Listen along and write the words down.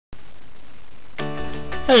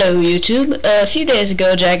Hello YouTube. A few days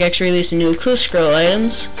ago Jagex released a new clue scroll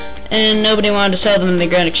items, and nobody wanted to sell them in the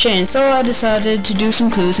Grand Exchange, so I decided to do some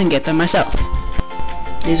clues and get them myself.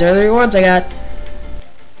 These are the rewards I got.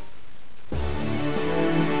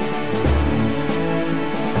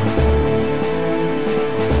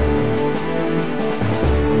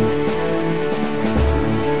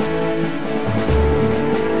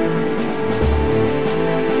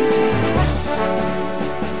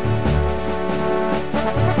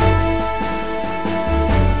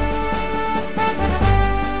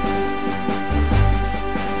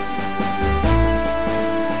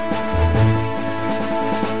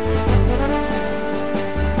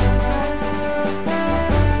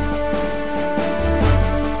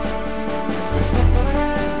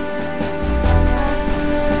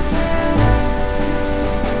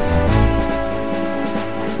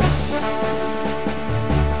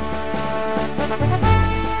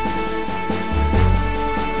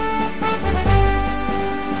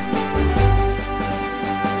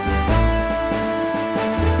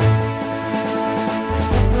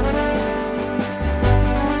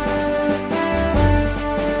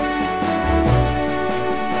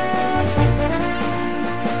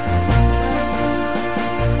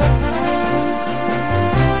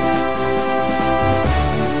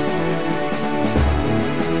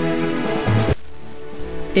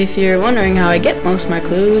 If you're wondering how I get most of my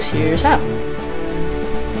clues, here's how.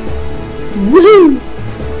 Woohoo!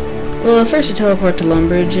 Well, first you teleport to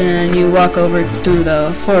Lumbridge and you walk over through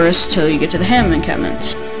the forest till you get to the ham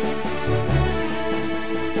encampment.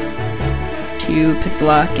 You pick the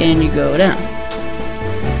lock and you go down.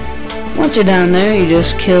 Once you're down there, you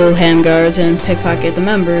just kill ham guards and pickpocket the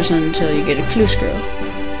members until you get a clue scroll.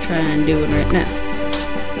 Try and do it right now.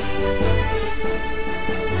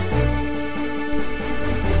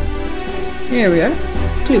 Here we are.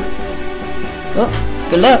 Clue. Well,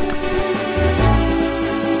 good luck.